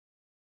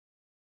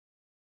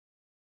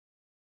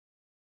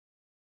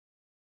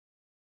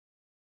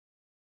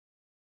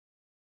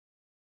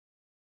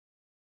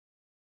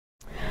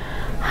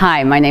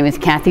Hi, my name is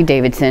Cathy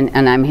Davidson,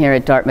 and I'm here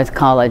at Dartmouth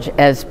College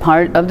as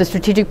part of the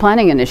strategic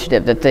planning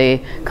initiative that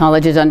the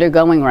college is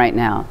undergoing right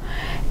now.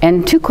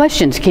 And two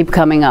questions keep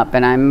coming up,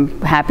 and I'm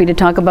happy to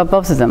talk about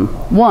both of them.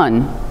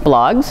 One,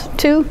 blogs.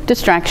 Two,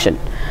 distraction.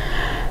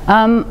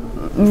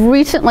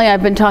 Recently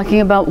I've been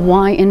talking about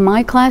why in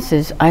my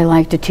classes I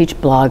like to teach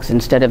blogs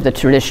instead of the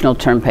traditional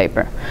term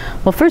paper.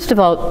 Well, first of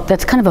all,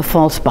 that's kind of a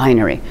false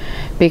binary,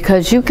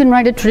 because you can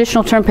write a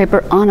traditional term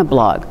paper on a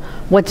blog.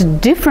 What's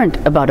different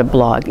about a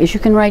blog is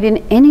you can write in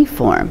any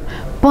form,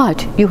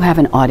 but you have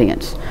an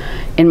audience.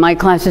 In my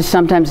classes,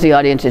 sometimes the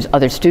audience is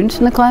other students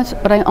in the class,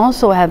 but I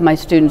also have my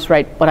students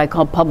write what I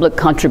call public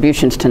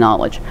contributions to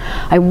knowledge.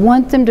 I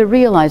want them to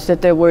realize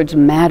that their words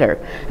matter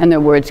and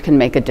their words can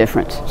make a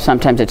difference.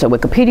 Sometimes it's a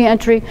Wikipedia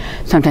entry,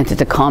 sometimes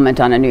it's a comment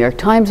on a New York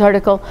Times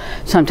article,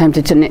 sometimes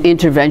it's an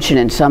intervention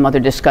in some other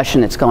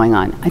discussion that's going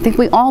on. I think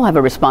we all have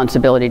a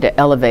responsibility to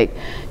elevate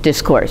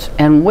discourse,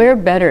 and where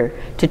better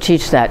to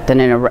teach that than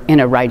in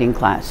a writing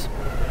class.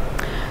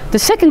 The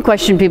second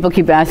question people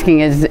keep asking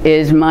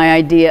is my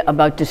idea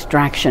about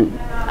distraction.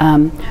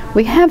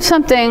 We have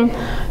something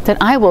that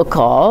I will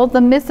call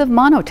the myth of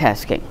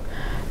monotasking.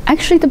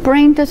 Actually, the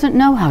brain doesn't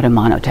know how to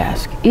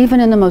monotask, even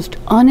in the most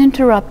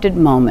uninterrupted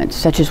moments,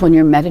 such as when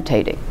you're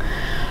meditating.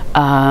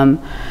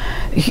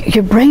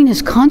 Your brain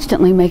is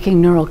constantly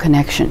making neural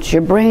connections.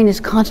 Your brain is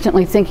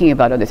constantly thinking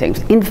about other things.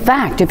 In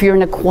fact, if you're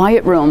in a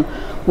quiet room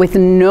with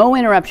no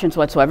interruptions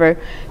whatsoever,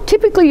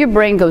 typically your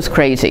brain goes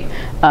crazy.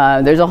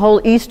 There's a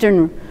whole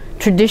Eastern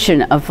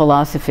tradition of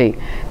philosophy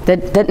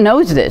that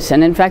knows this,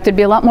 and in fact there'd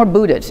be a lot more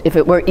Buddhas if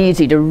it were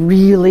easy to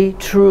really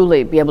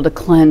truly be able to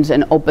cleanse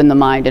and open the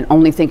mind and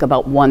only think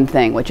about one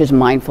thing, which is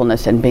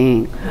mindfulness and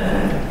being.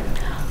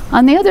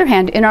 On the other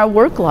hand, in our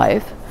work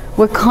life,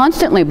 we're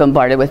constantly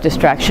bombarded with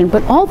distraction,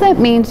 but all that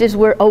means is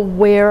we're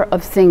aware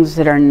of things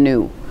that are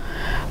new.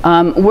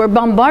 We're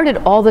bombarded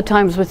all the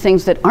times with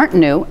things that aren't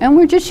new, and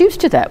we're just used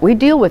to that. We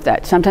deal with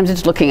that. Sometimes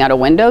it's looking out a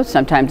window,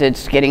 sometimes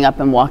it's getting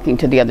up and walking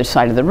to the other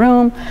side of the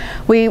room.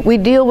 We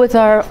deal with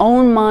our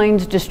own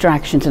mind's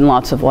distractions in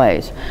lots of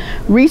ways.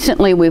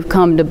 Recently we've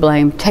come to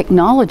blame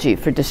technology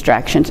for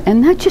distractions,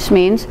 and that just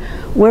means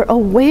we're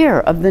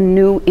aware of the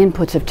new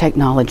inputs of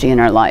technology in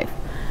our life.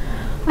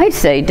 I'd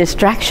say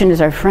distraction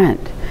is our friend.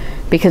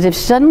 Because if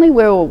suddenly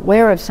we're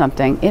aware of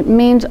something, it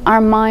means our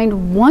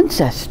mind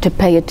wants us to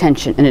pay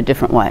attention in a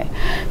different way,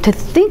 to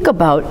think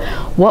about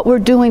what we're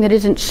doing that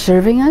isn't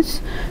serving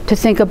us, to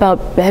think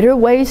about better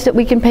ways that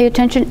we can pay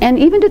attention, and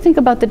even to think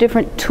about the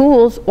different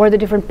tools or the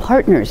different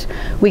partners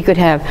we could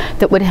have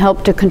that would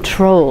help to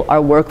control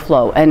our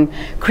workflow and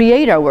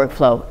create our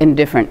workflow in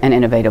different and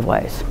innovative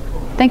ways.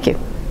 Thank you.